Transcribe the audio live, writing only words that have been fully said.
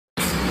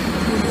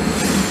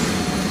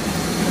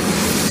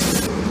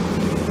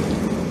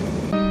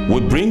We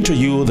bring to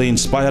you the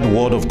inspired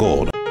word of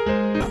God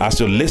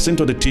as you listen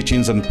to the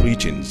teachings and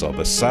preachings of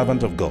a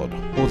servant of God,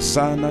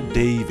 Hosanna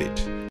David,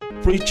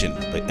 preaching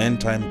the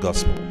end-time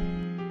gospel.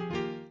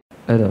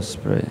 Let us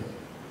pray.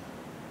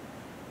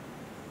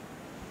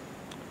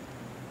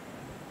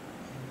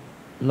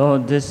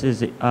 Lord, this is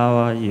the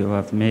hour you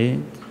have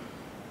made,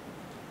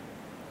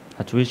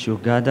 at which you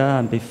gather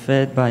and be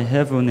fed by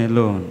heaven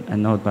alone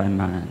and not by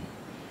man.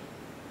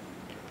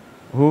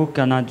 Who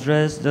can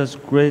address those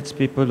great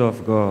people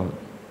of God,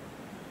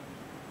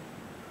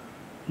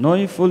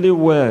 knowing fully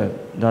well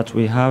that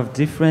we have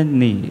different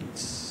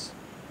needs?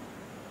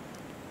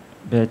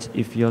 But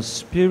if your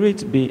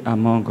Spirit be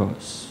among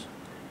us,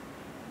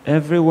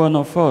 every one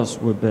of us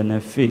will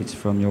benefit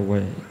from your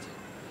word.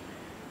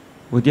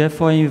 We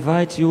therefore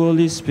invite you,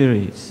 Holy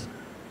Spirit,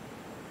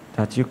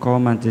 that you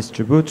come and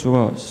distribute to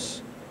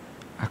us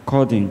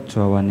according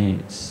to our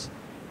needs.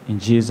 In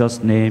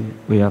Jesus' name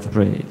we have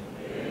prayed.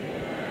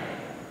 Amen.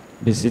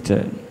 Be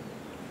seated.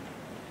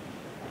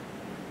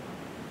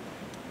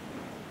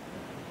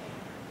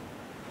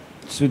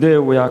 Today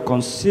we are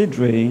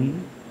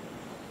considering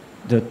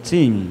the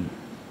theme,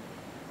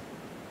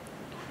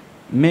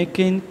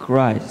 making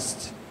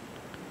Christ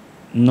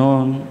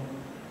known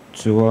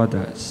to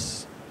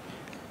others.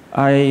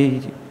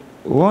 I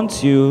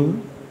want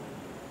you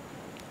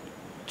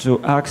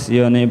to ask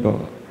your neighbor,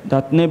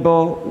 that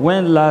neighbor,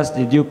 when last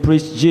did you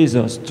preach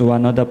Jesus to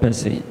another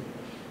person?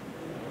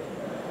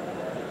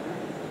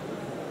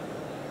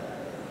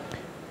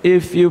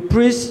 If you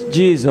preached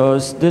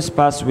Jesus this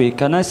past week,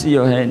 can I see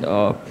your hand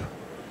up?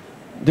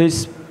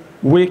 This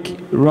week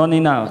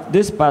running out,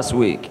 this past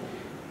week.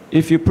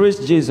 If you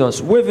preached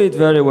Jesus, wave it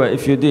very well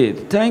if you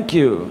did. Thank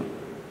you.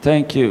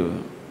 Thank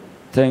you.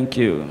 Thank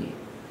you.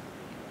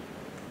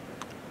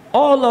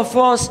 All of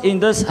us in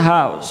this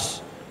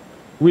house,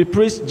 we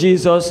preach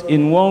Jesus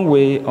in one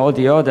way or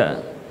the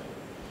other.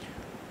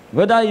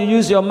 Whether you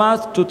use your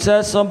mouth to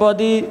tell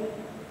somebody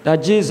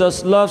that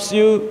Jesus loves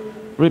you,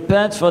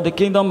 repent, for the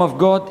kingdom of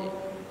God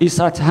is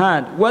at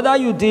hand. Whether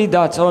you did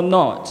that or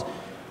not,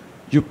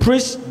 you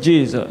preach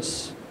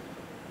Jesus.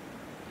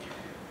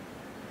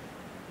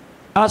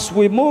 As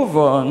we move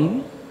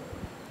on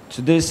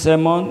to this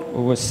sermon,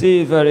 we will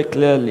see very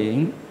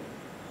clearly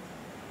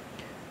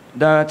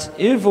that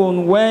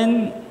even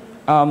when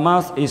our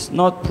mouth is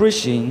not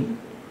preaching,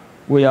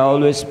 we are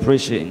always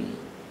preaching.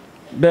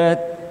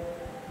 But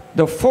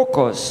the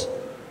focus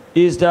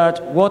is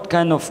that what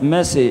kind of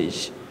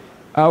message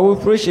are we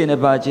preaching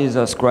about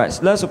Jesus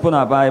Christ? Let's open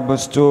our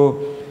Bibles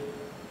to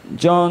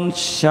John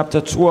chapter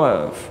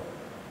 12.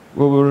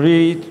 We will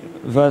read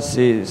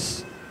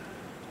verses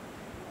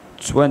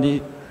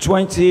 20,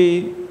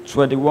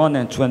 21,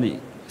 and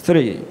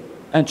 23,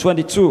 and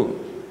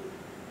 22.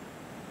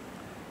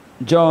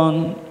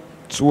 John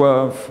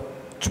 12,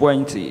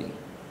 20.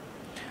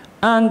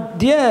 And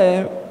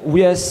there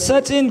were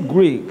certain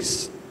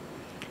Greeks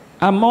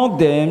among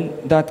them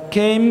that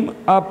came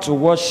up to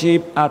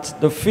worship at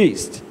the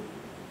feast.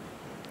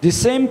 The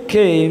same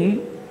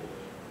came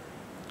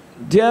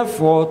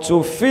therefore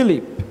to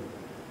Philip,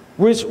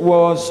 which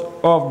was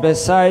of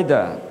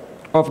Bethsaida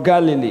of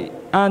Galilee,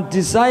 and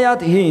desired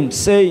him,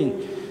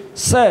 saying,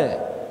 Sir,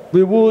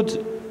 we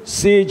would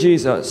see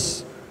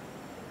Jesus.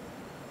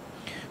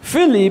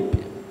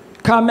 Philip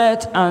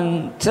cometh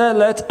and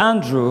telleth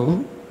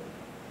Andrew,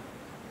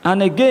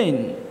 and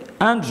again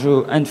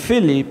Andrew and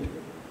Philip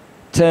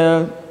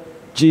tell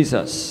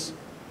Jesus.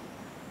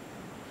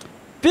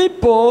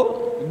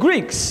 People,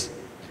 Greeks,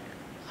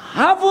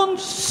 haven't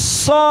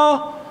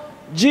saw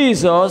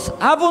Jesus,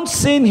 haven't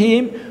seen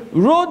him,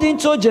 rode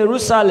into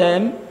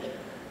Jerusalem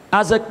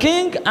as a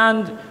king,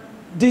 and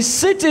the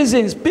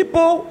citizens,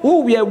 people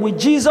who were with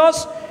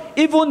Jesus,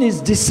 even his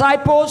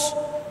disciples,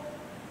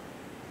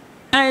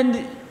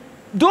 and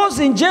those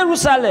in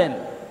Jerusalem,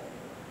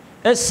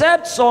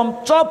 except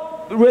some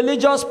top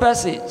religious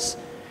persons,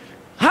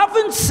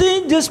 haven't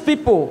seen these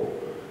people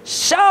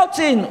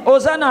shouting,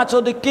 Hosanna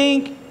to the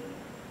King,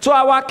 to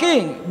our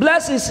King.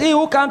 Blessed is he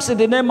who comes in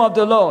the name of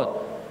the Lord.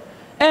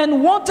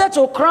 And wanted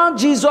to crown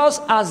Jesus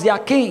as their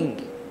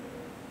King.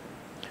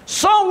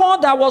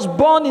 Someone that was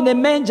born in a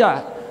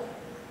manger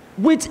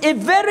with a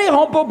very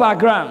humble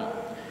background.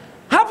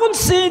 Haven't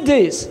seen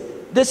this.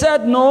 They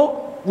said,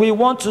 no, we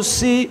want to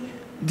see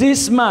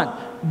this man.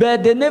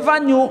 But they never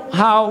knew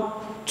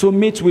how to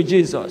meet with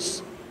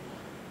Jesus.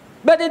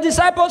 But the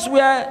disciples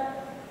were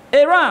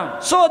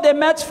around. So they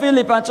met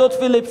Philip and told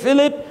Philip,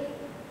 Philip,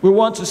 we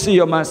want to see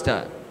your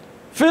master.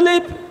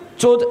 Philip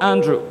told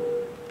Andrew.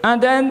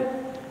 And then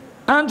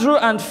Andrew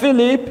and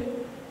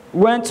Philip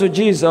went to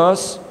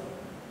Jesus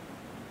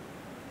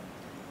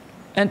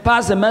and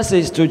passed the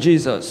message to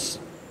Jesus.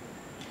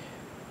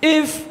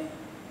 If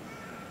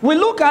we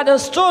look at the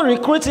story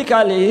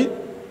critically,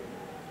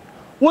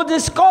 we'll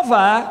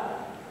discover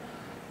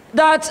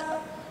that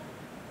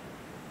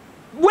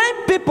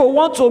when people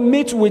want to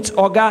meet with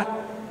Oga,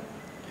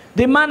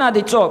 the man at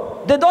the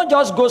top, they don't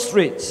just go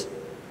straight.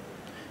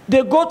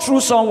 They go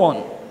through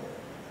someone.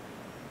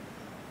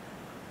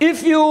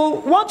 If you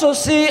want to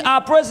see our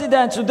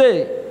president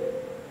today,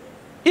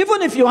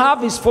 Even if you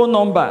have his phone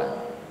number,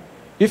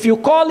 if you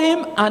call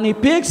him and he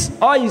picks,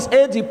 or his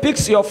aide, he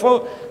picks your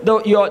phone,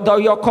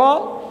 your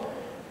call,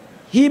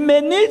 he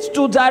may need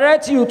to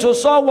direct you to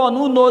someone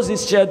who knows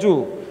his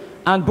schedule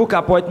and book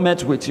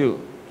appointment with you.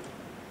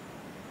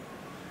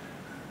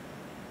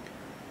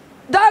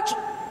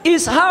 That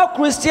is how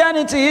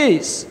Christianity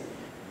is.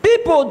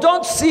 People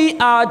don't see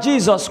our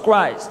Jesus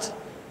Christ,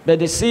 but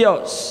they see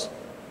us.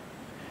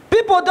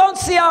 People don't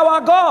see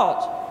our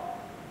God,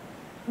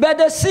 but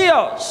they see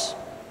us.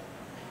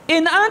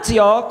 In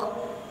Antioch,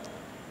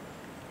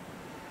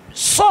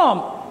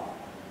 some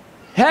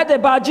heard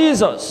about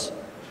Jesus.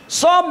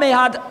 Some may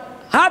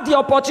had the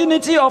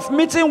opportunity of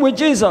meeting with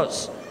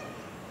Jesus.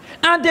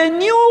 And they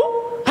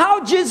knew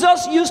how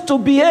Jesus used to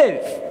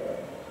behave.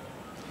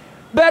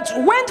 But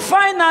when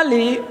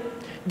finally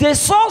they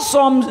saw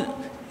some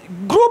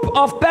group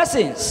of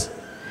persons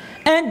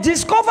and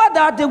discovered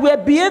that they were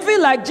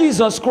behaving like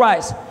Jesus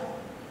Christ,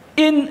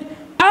 in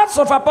Acts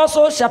of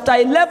Apostles chapter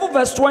 11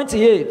 verse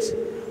 28,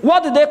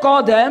 what did they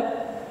call them?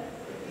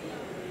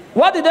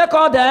 What did they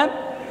call them?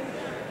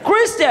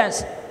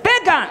 Christians,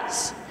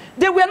 pagans.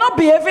 They were not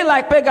behaving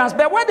like pagans,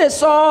 but when they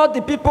saw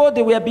the people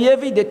they were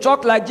behaving, they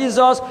talked like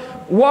Jesus,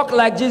 walked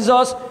like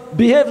Jesus,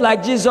 behaved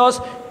like Jesus,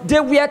 they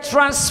were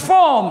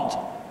transformed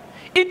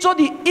into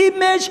the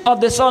image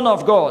of the Son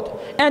of God.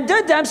 And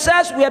they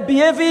themselves were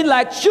behaving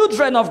like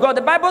children of God.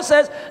 The Bible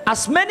says,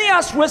 as many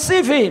as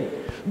receive him,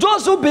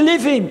 those who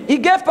believe him, he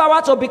gave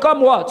power to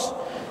become what?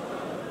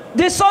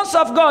 The sons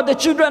of God, the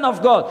children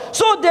of God.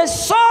 So they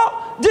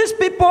saw these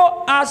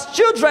people as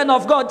children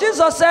of God.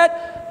 Jesus said,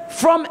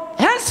 from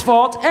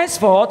henceforth,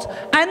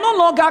 I no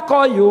longer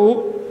call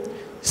you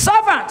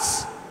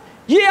servants.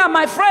 Ye are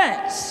my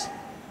friends.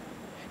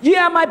 Ye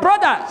are my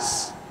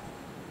brothers.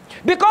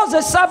 Because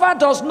the servant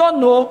does not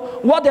know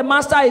what the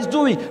master is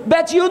doing.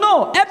 But you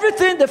know,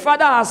 everything the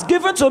Father has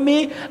given to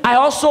me, I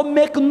also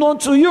make known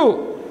to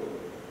you.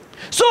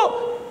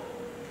 So,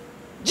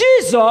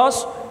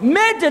 Jesus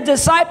made the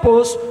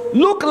disciples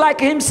look like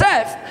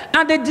himself.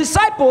 And the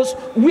disciples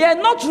were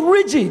not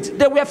rigid.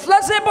 They were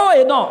flexible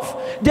enough.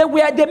 They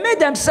made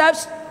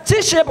themselves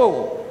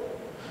teachable.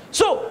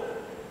 So,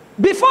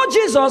 before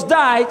Jesus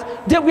died,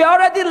 they were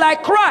already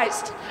like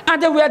Christ.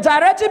 And they were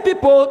directing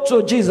people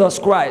to Jesus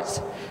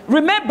Christ.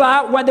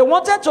 Remember, when they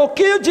wanted to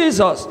kill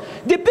Jesus,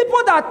 the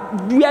people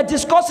that were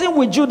discussing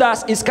with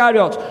Judas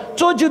Iscariot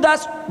told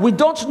Judas, we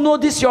don't know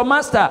this your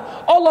master.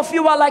 All of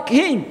you are like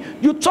him.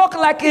 You talk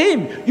like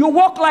him. You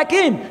walk like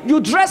him. You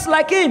dress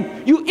like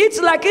him. You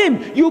eat like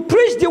him. You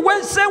preach the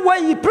same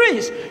way he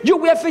preached. You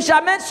were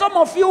fishermen. Some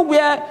of you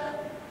were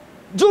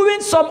doing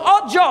some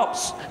odd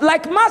jobs,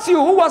 like Matthew,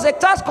 who was a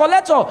tax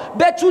collector.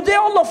 But today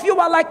all of you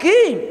are like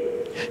him.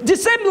 The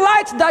same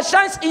light that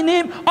shines in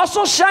him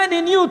also shines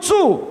in you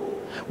too.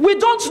 We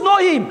don't know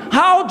him.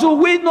 How do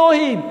we know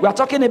him? We are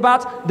talking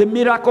about the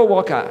miracle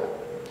worker.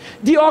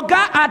 The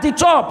Oga at the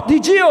top, the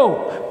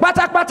Geo,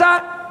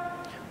 pata.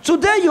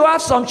 Today you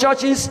have some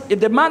churches, if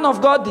the man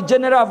of God, the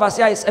general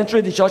overseer is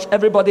entering the church,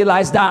 everybody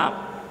lies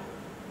down.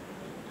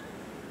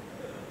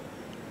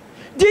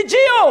 The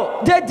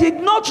Geo, they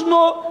did not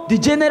know the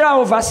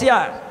general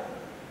overseer.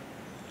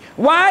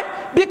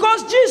 Why?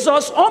 Because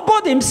Jesus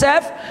humbled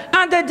himself,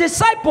 and the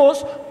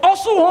disciples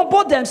also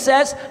humbled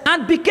themselves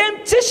and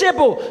became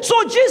teachable.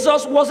 So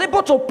Jesus was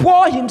able to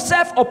pour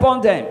himself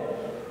upon them.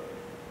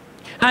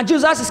 And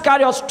Judas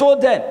Iscariot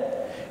told them,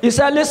 he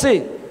said,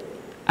 listen,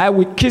 I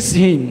will kiss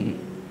him.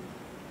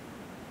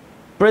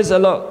 Praise the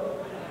Lord.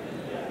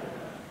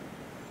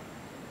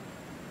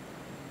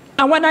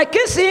 And when I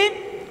kiss him,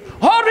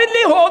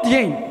 hurriedly hold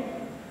him,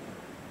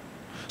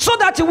 so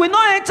that he will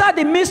not enter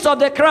the midst of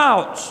the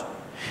crowd,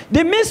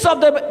 the midst of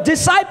the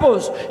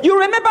disciples. You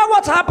remember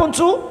what happened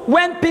to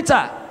when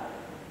Peter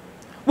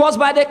was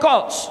by the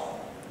courts,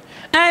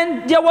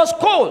 and there was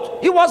cold.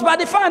 He was by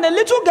the fire, and a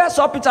little girl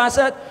saw Peter and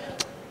said,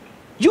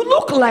 you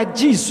look like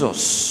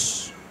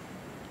Jesus.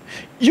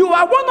 You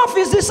are one of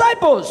his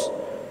disciples.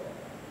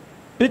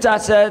 Peter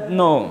said,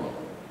 no.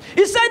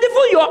 He said,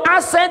 even your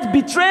accent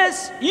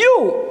betrays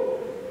you.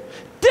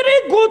 3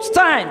 good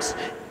times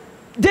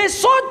they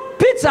saw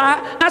Peter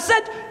and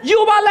said, you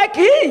are like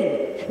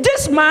him.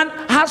 This man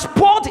has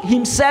poured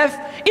himself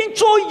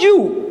into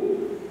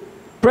you.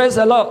 Praise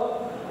the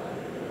Lord.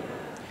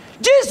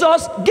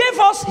 Jesus gave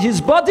us his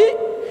body,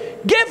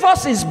 gave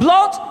us his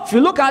blood. If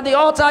you look at the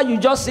altar, you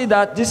just see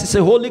that this is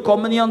a Holy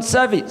Communion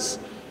service.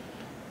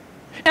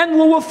 And we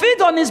will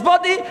feed on his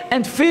body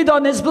and feed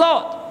on his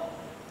blood.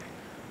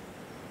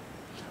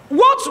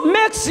 What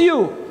makes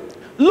you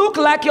look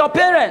like your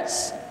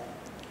parents?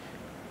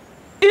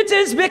 It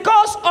is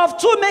because of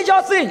 2 major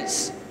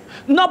things.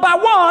 Number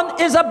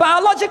 1 is a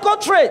biological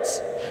trait.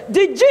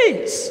 The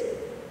genes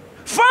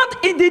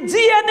found in the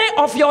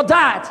DNA of your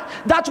dad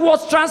that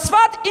was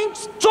transferred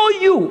into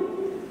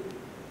you.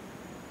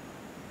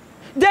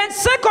 Then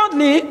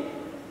secondly,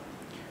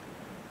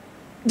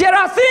 there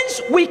are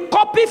things we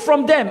copy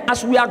from them.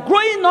 As we are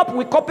growing up,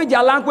 we copy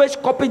their language,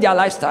 copy their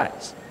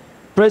lifestyles.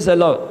 Praise the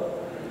Lord.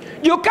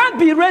 You can't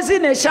be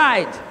raising a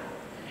child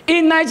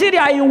in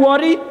Nigeria, in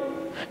Warri,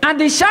 and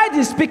the child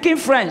is speaking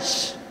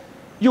French,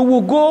 you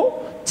will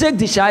go take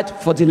the child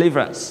for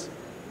deliverance.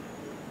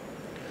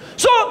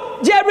 So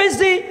there is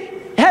the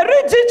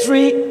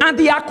hereditary and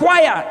the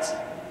acquired.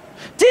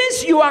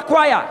 Things you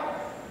acquire.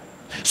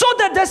 So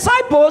the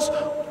disciples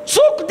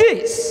took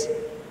this.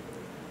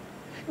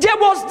 There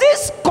was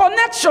this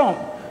connection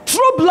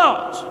through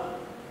blood,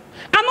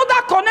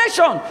 another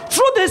connection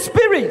through the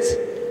Spirit,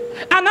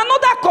 and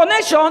another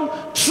connection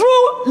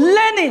through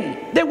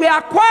learning. They were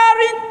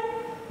acquiring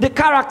the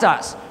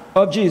characters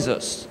of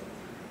Jesus.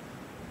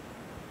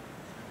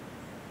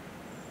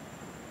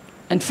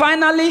 And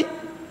finally,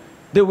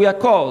 they were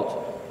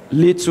called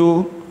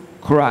little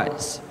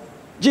Christ.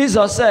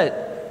 Jesus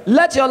said,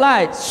 let your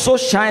light so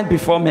shine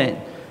before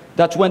men,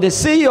 that when they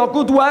see your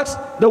good works,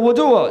 they will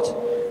do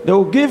what? They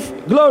will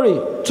give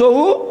glory to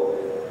who?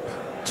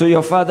 To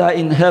your Father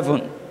in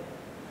heaven.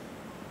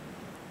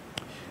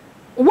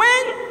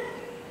 When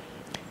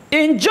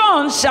in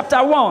John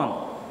chapter 1,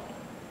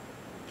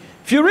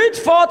 if you read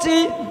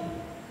 40,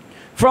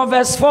 from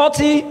verse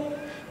 40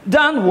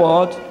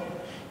 downward,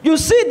 you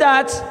see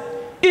that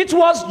it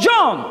was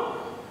John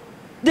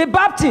the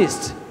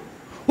Baptist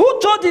who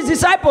told his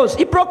disciples,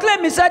 he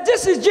proclaimed, he said,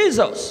 this is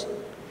Jesus,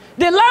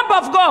 the Lamb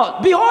of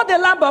God. Behold the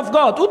Lamb of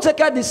God who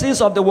taketh the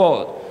sins of the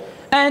world.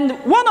 And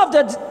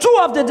two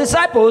of the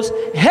disciples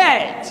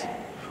heard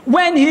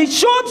when he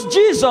showed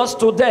Jesus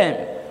to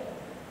them.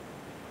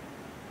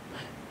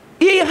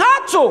 They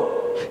had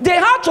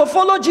to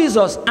follow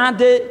Jesus, and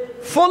they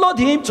followed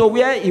him to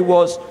where he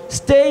was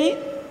staying,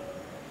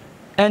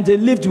 and they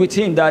lived with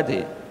him that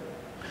day.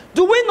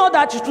 Do we know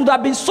that it would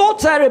have been so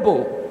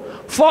terrible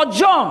for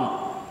John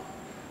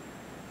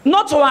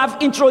not to have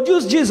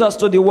introduced Jesus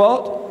to the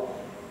world?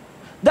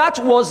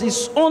 That was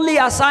his only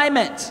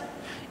assignment.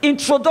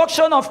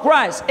 Introduction of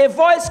Christ. A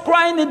voice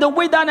crying in the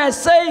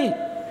wilderness saying,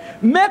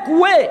 make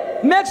way,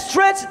 make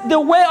straight the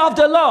way of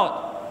the Lord.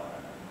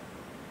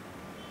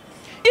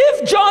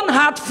 If John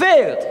had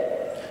failed,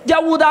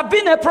 there would have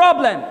been a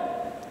problem.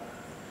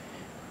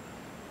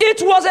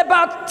 It was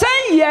about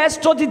 10 years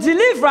to the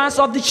deliverance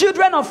of the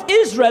children of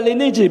Israel in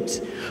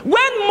Egypt,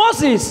 when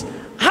Moses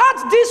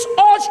had this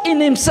urge in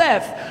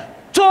himself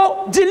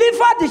to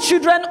deliver the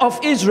children of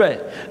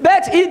Israel.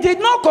 But he did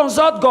not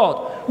consult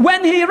God.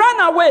 When he ran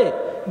away,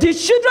 the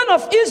children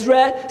of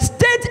Israel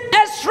stayed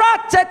extra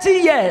 30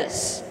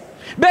 years.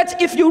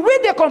 But if you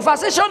read the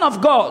conversation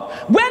of God,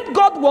 when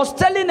God was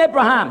telling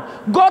Abraham,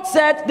 God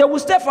said they will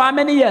stay for how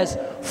many years?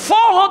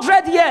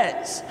 400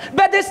 years.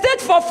 But they stayed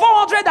for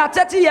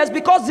 430 years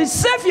because the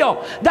Savior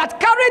that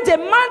carried the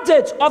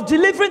mandate of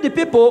delivering the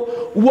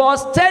people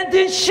was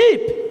tending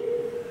sheep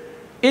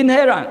in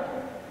Haran.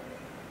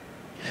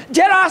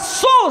 There are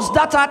souls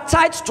that are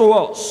tied to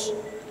us.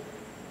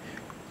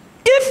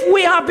 If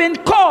we have been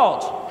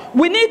called,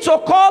 we need to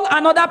call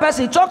another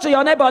person. Talk to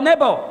your neighbor.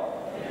 Neighbor,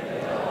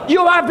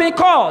 you have been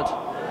called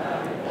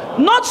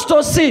not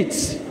to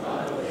sit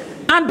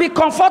and be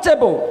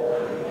comfortable,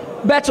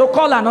 but to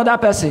call another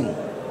person.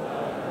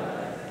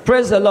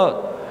 Praise the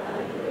Lord.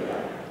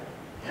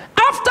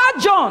 After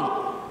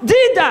John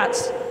did that,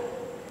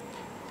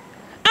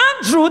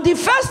 Andrew, the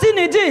first thing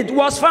he did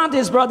was found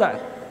his brother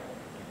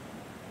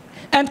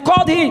and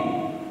called him.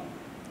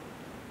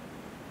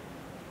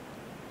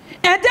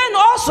 And then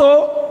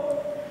also,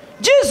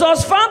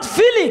 Jesus found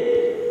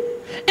Philip.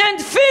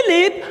 And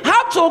Philip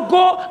had to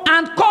go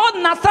and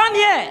call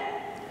Nathanael.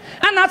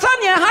 And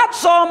Nathanael had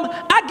some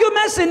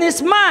arguments in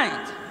his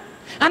mind.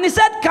 And he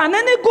said, can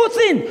any good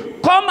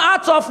thing come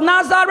out of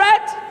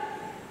Nazareth?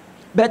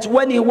 But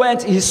when he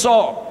went, he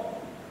saw.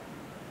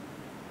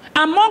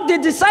 Among the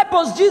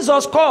disciples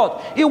Jesus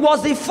called, he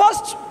was the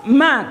first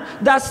man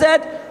that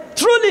said,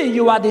 truly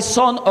you are the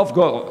Son of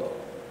God.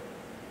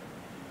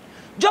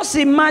 Just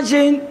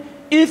imagine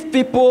if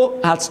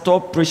people had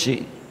stopped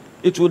preaching.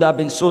 It would have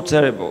been so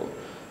terrible.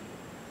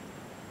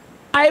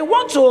 I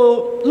want to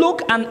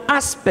look at an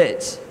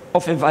aspect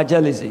of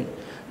evangelism.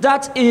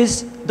 That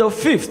is the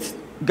fifth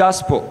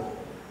gospel.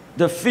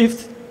 The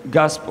fifth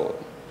gospel.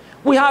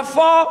 We have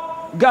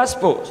 4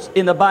 gospels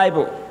in the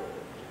Bible.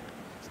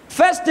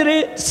 First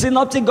 3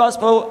 synoptic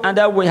gospel, and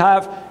then we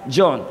have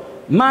John.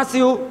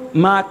 Matthew,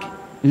 Mark,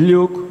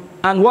 Luke,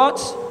 and what?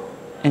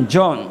 And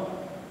John.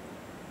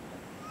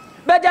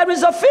 But there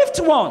is a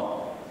 5th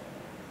one.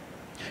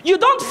 You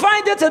don't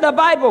find it in the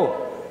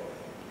Bible.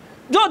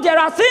 Though there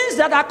are things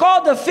that are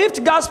called the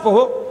 5th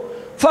gospel.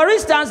 For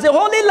instance, the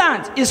Holy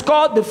Land is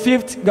called the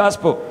 5th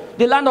gospel.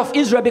 The land of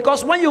Israel.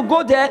 Because when you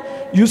go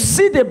there, you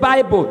see the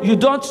Bible. You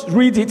don't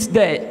read it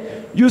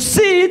there. You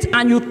see it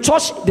and you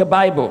touch the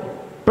Bible.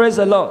 Praise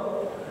the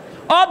Lord.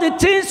 All the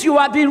things you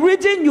have been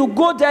reading, you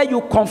go there,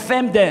 you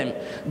confirm them.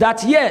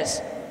 That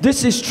yes,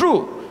 this is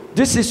true.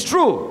 This is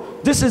true.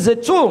 This is a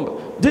tomb.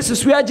 This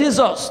is where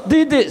Jesus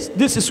did this.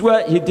 This is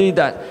where he did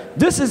that.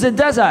 This is a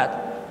desert.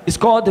 It's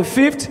called the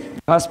 5th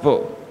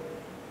gospel.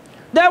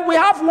 Then we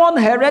have one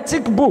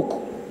heretic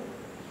book.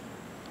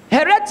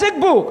 Heretic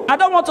book. I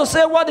don't want to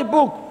say what the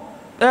book,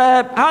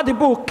 how the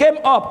book came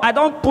up. I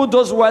don't put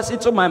those words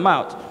into my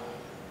mouth.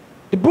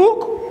 The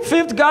book,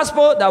 fifth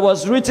gospel, that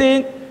was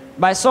written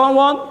by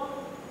someone,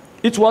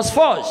 it was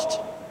forged.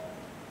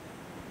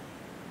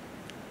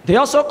 They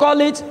also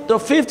call it the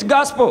fifth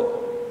gospel.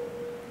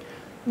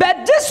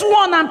 But this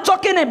one I'm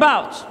talking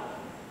about,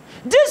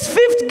 this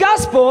fifth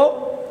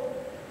gospel,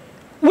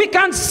 we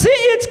can see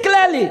it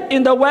clearly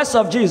in the words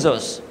of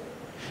Jesus.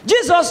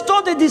 Jesus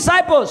told the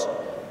disciples,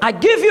 I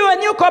give you a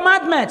new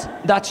commandment,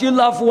 that you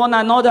love one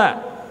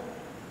another.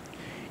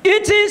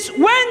 It is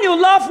when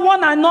you love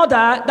one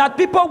another that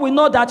people will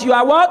know that you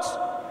are what?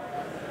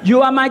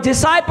 You are my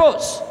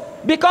disciples.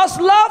 Because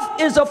love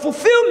is a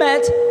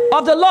fulfillment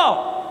of the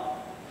law.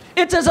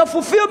 It is a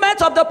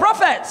fulfillment of the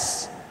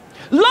prophets.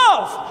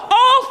 Love,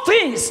 all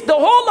things, the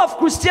whole of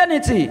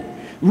Christianity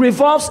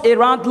revolves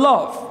around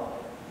love.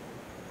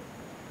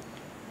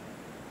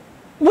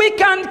 We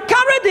can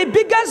carry the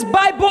biggest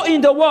Bible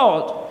in the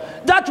world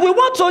that we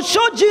want to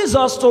show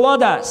Jesus to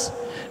others.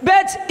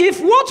 But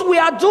if what we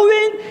are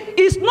doing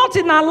is not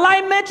in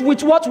alignment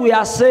with what we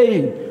are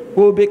saying,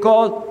 we will be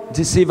called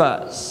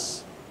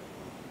deceivers.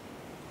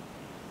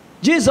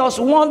 Jesus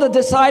warned the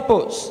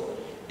disciples.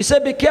 He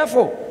said, be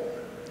careful.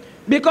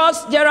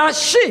 Because there are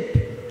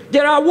sheep,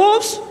 there are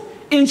wolves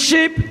in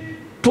sheep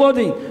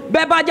clothing.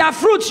 But by their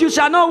fruits you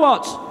shall know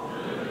what?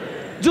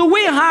 Do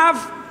we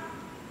have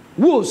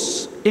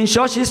wolves in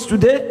churches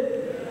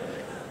today?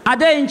 Are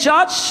they in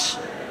church?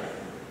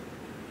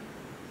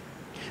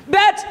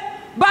 But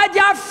by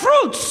their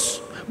fruits,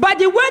 by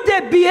the way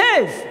they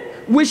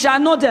behave, we shall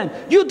know them.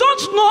 You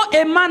don't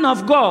know a man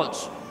of God.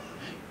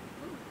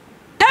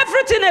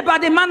 Everything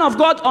about the man of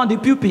God on the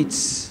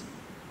pulpits.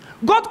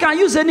 God can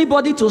use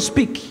anybody to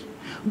speak.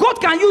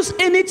 God can use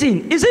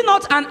anything. Is it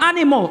not an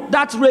animal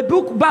that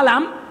rebuked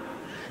Balaam?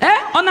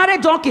 Honorary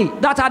donkey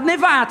that had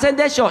never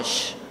attended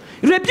church.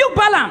 Rebuke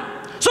Balaam.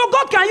 So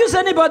God can use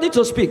anybody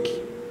to speak.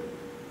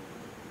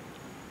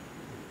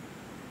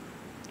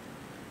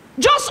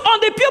 Just on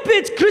the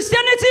pulpit,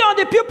 Christianity on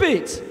the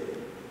pulpit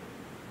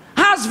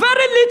has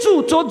very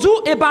little to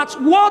do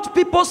about what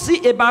people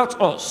see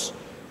about us.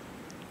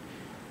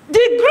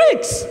 The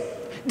Greeks,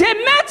 they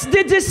met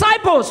the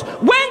disciples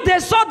when they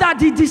saw that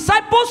the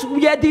disciples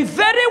were the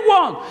very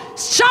one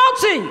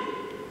shouting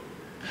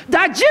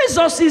that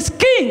Jesus is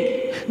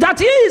king, that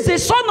he is the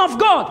Son of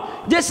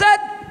God. They said,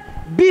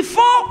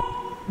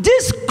 before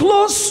these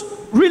close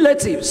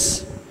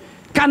relatives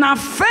can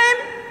affirm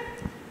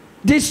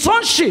the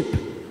sonship,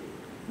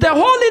 the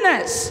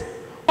holiness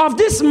of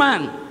this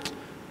man,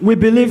 we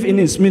believe in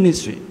his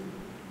ministry.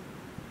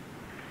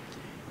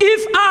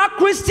 If our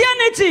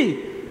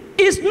Christianity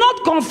is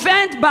not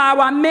confirmed by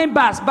our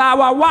members, by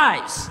our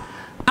wives,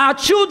 our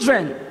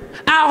children,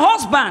 our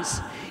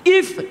husbands,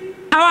 if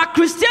our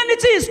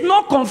Christianity is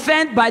not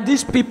confirmed by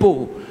these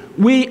people,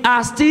 we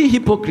are still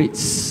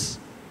hypocrites.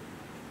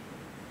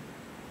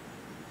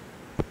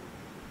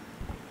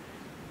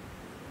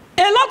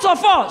 A lot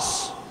of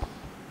us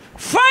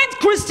find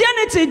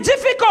Christianity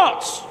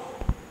difficult.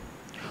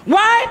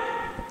 Why?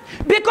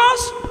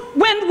 Because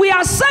when we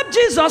accept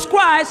Jesus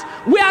Christ,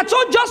 we are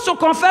told just to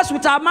confess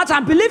with our mouth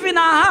and believe in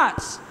our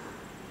hearts.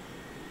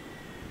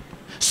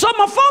 Some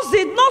of us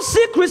did not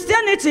see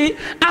Christianity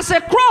as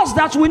a cross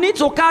that we need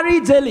to carry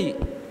daily.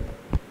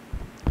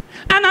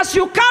 And as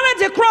you carry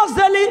the cross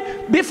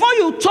daily, before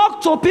you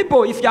talk to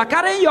people, if you are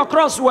carrying your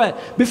cross well,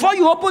 before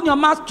you open your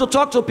mouth to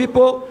talk to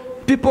people,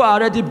 people are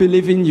already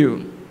believing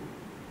you.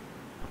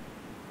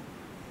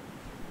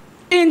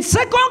 In 2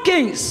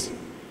 Kings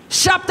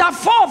chapter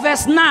 4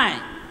 verse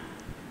 9,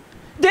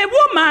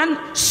 the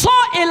woman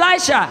saw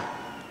Elisha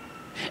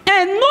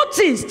and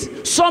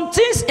noticed some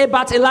things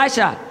about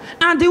Elisha.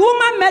 And the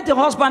woman met the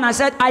husband and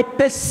said, I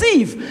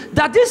perceive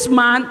that this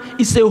man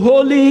is a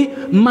holy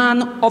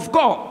man of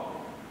God.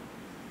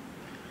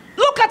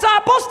 Look at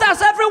our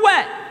posters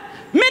everywhere.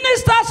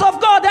 Ministers of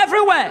God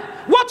everywhere.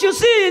 What you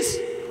see is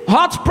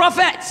hot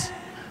prophet,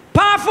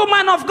 powerful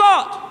man of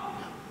God.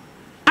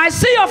 I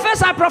see your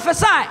face, I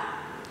prophesy.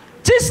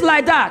 Just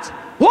like that.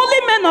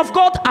 Holy men of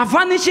God are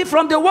vanishing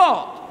from the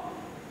world.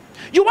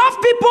 You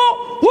have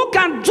people who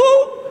can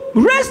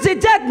raise the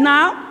dead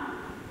now,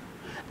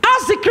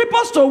 ask the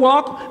cripples to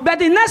walk, but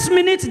the next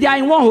minute they are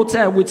in one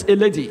hotel with a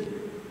lady.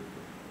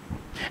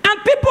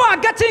 And people are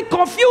getting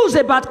confused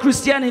about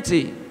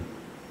Christianity.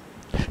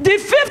 The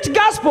fifth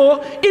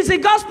gospel is the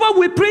gospel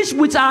we preach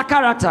with our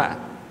character.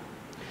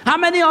 How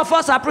many of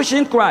us are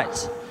preaching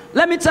Christ?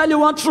 Let me tell you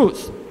one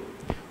truth.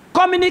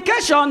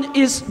 Communication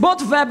is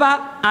both verbal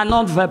and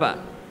non-verbal.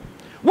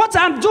 What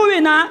I'm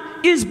doing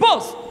now is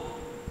both.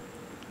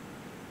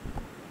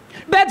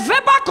 But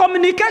verbal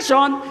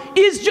communication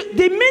is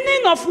the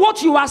meaning of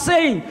what you are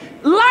saying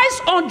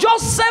lies on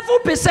just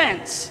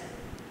 7%.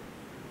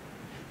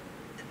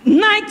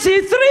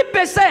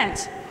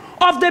 93%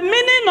 of the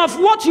meaning of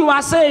what you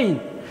are saying,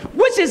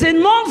 which is a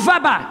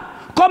non-verbal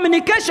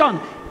communication,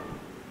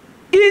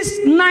 is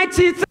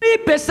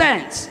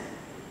 93%.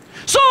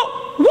 So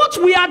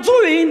what we are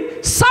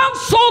doing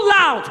sounds so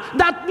loud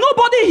that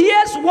nobody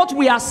hears what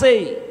we are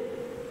saying.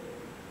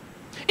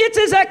 It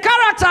is a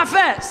character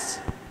first.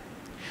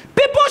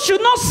 People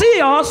should not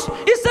see us,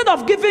 instead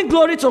of giving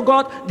glory to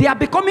God, they are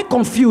becoming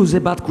confused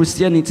about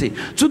Christianity.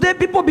 Today,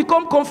 people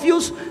become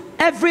confused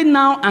every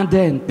now and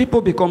then.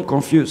 People become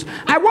confused.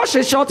 I watched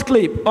a short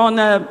clip on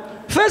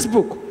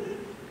Facebook.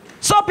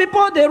 Some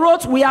people, they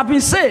wrote, "We have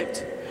been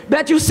saved."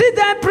 But you see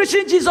them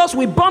preaching Jesus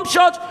with bump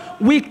shots,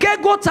 with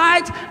go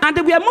tight, and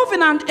they were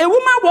moving, and a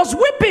woman was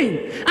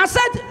weeping and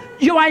said,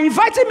 "You are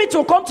inviting me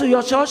to come to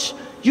your church?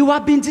 You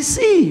have been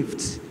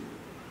deceived.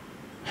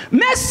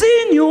 Me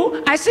seeing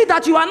you, I see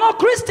that you are not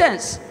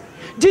Christians.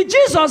 The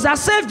Jesus that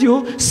saved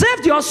you,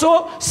 saved your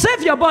soul,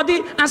 saved your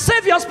body, and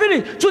saved your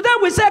spirit. Today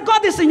we say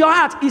God is in your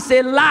heart." It's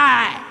a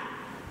lie.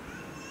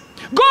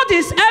 God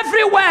is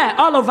everywhere,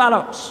 all over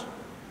us.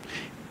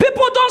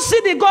 People don't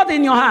see the God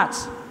in your heart.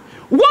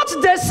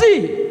 What they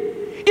see,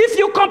 if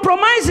you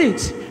compromise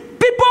it,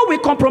 people will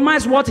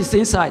compromise what is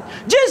inside.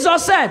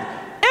 Jesus said,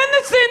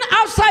 anything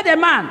outside a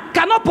man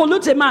cannot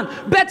pollute a man,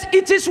 but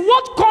it is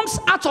what comes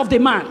out of the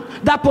man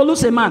that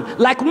pollutes a man,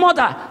 like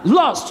murder,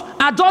 lust,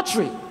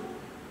 adultery,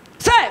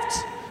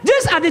 theft.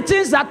 These are the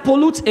things that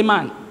pollute a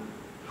man.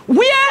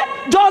 Where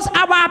does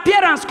our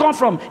appearance come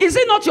from? Is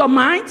it not your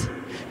mind?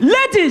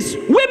 Ladies,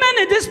 women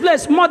in this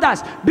place,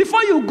 mothers,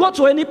 before you go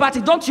to any party,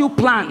 don't you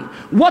plan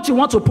what you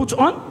want to put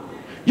on?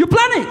 You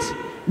plan it.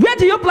 Where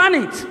do you plan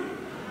it?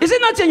 Is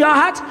it not in your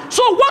heart?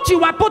 So what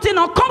you are putting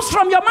on comes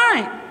from your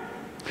mind.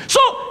 So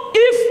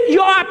if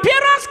your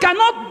appearance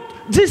cannot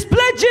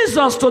display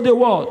Jesus to the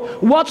world,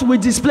 what will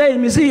display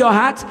him? Is it your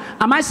heart?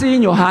 Am I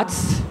seeing your heart?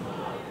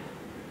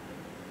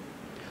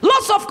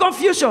 Lots of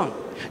confusion.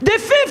 The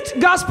fifth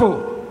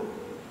gospel.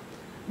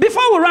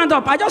 Before we round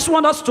up, I just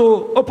want us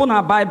to open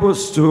our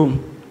Bibles to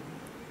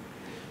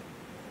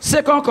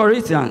 2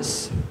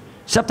 Corinthians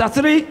chapter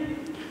 3,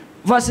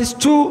 verses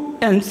 2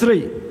 and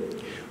 3.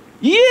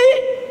 Ye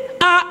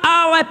are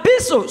our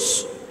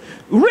epistles,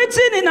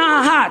 written in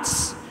our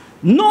hearts,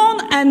 known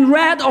and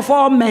read of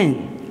all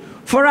men.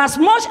 For as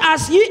much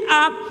as ye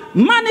are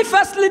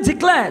manifestly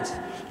declared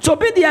to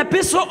be the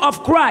epistle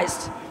of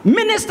Christ,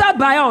 ministered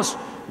by us,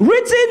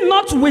 written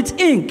not with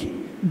ink,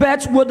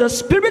 but with the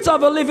Spirit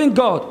of the living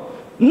God,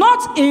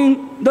 not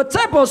in the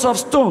tables of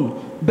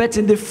stone, but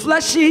in the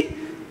fleshy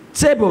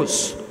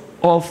tables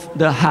of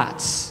the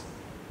hearts.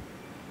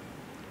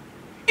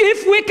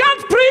 If we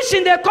can't preach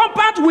in the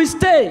compound we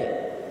stay,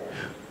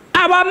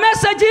 our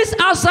messages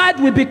outside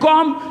will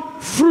become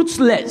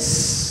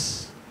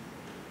fruitless.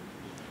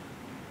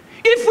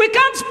 If we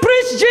can't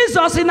preach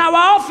Jesus in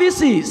our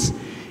offices,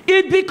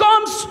 it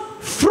becomes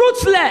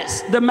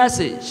fruitless, the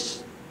message.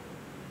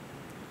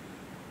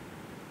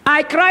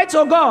 I cry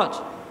to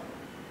God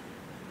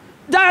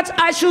that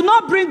I should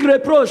not bring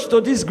reproach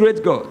to this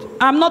great God.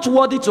 I'm not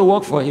worthy to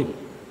work for him.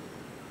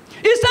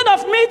 Instead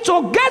of me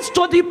to get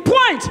to the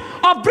point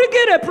of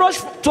bringing reproach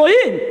to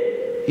him,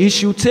 he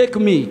should take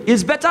me.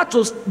 It's better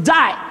to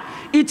die.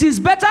 It is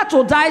better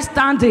to die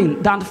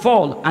standing than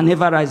fall and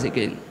never rise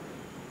again.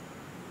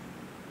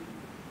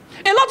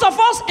 A lot of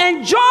us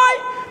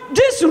enjoy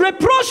this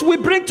reproach we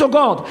bring to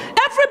God.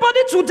 Everybody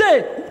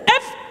today,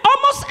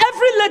 almost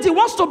every lady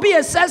wants to be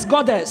a sex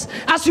goddess.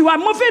 As you are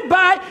moving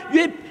by,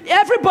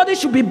 everybody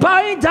should be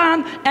bowing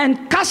down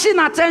and catching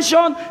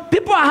attention.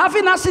 People are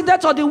having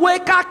accidents on the way,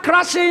 car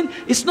crashing.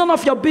 It's none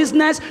of your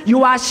business.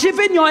 You are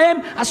achieving your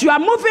aim. As you are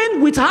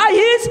moving with high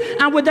heels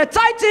and with the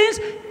titans,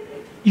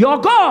 your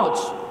God,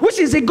 which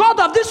is the God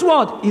of this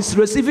world, is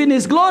receiving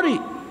his glory.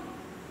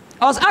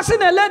 I was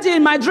asking a lady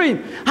in my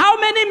dream, how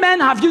many men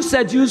have you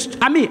seduced?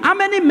 How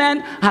many men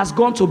has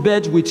gone to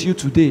bed with you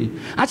today?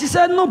 And she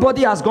said,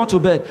 nobody has gone to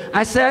bed.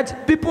 I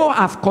said, people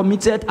have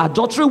committed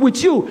adultery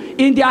with you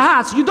in their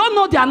hearts. You don't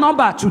know their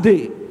number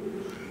today.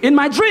 In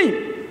my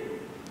dream.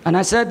 And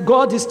I said,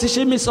 God is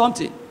teaching me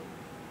something.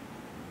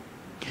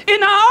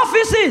 In our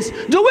offices,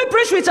 do we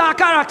preach with our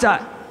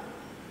character?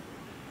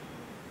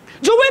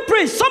 Do we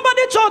preach?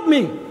 Somebody told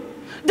me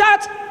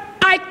that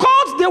I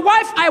called the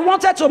wife I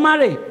wanted to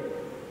marry,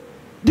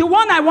 the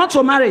one I want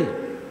to marry,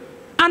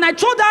 and I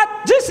told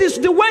her, this is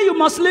the way you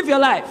must live your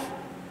life.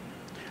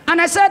 And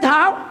I said,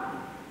 how?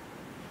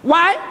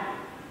 Why?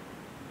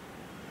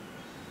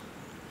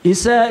 He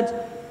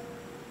said,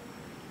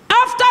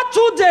 after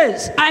 2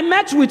 days I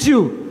met with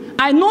you,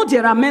 I know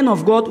there are men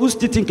of God who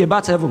still think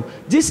about heaven.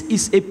 This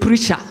is a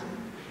preacher.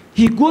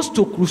 He goes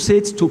to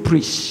crusades to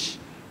preach.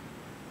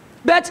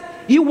 But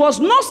he was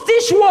not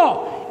still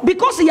sure,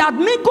 because he had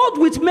mingled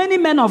with many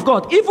men of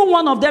God. Even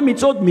one of them, he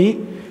told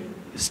me,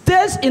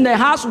 stays in the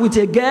house with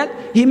a girl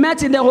he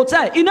met in the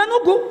hotel in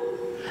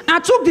Enugu,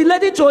 and took the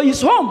lady to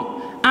his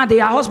home, and they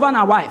are husband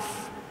and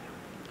wife.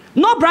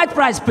 No bride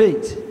price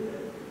paid.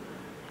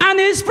 And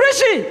he's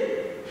preaching,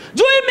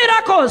 doing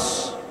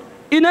miracles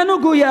in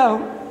Enugu.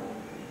 Yeah.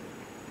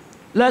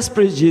 Let's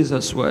preach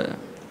Jesus' word.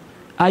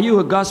 Are you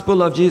a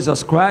gospel of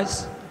Jesus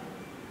Christ?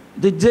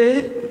 The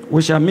day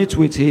we shall meet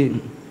with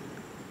him,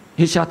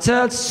 he shall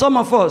tell some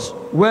of us,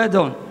 well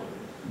done,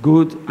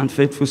 good and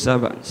faithful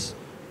servants.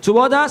 To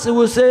others he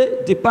will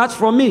say, depart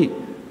from me,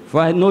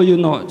 for I know you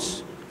not.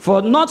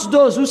 For not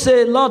those who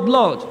say, Lord,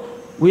 Lord,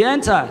 we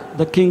enter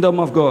the kingdom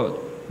of God,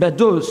 but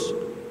those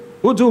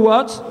Who do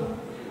what?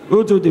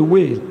 Who do the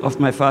will of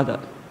my Father.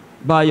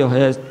 Bow your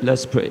heads,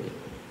 let's pray.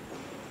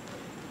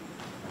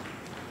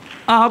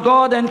 Our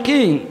God and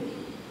King,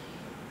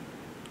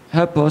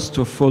 help us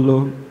to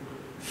follow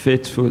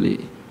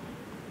faithfully.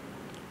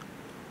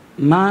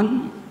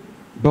 Man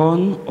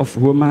born of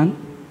woman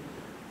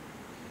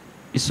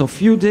is of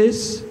few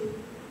days,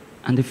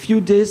 and the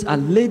few days are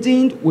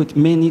laden with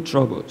many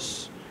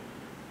troubles.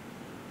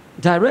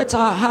 Direct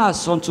our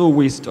hearts unto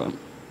wisdom,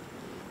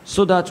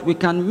 so that we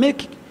can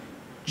make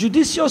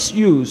judicious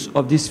use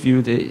of these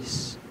few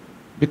days.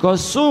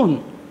 Because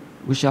soon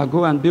we shall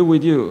go and be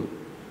with you,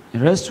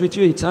 and rest with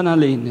you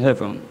eternally in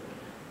heaven.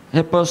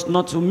 Help us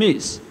not to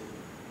miss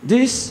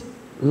this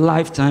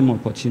lifetime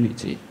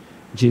opportunity.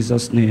 In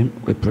Jesus' name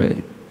we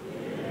pray.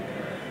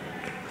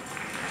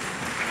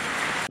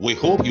 We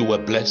hope you were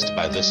blessed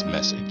by this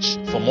message.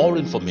 For more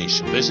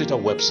information, visit our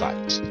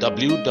website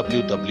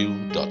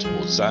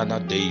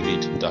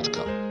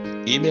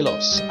www.hosannadavid.com. Email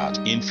us at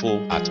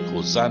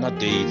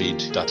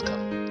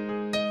info@hosannadavid.com.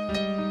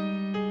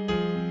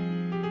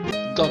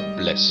 God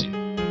bless you.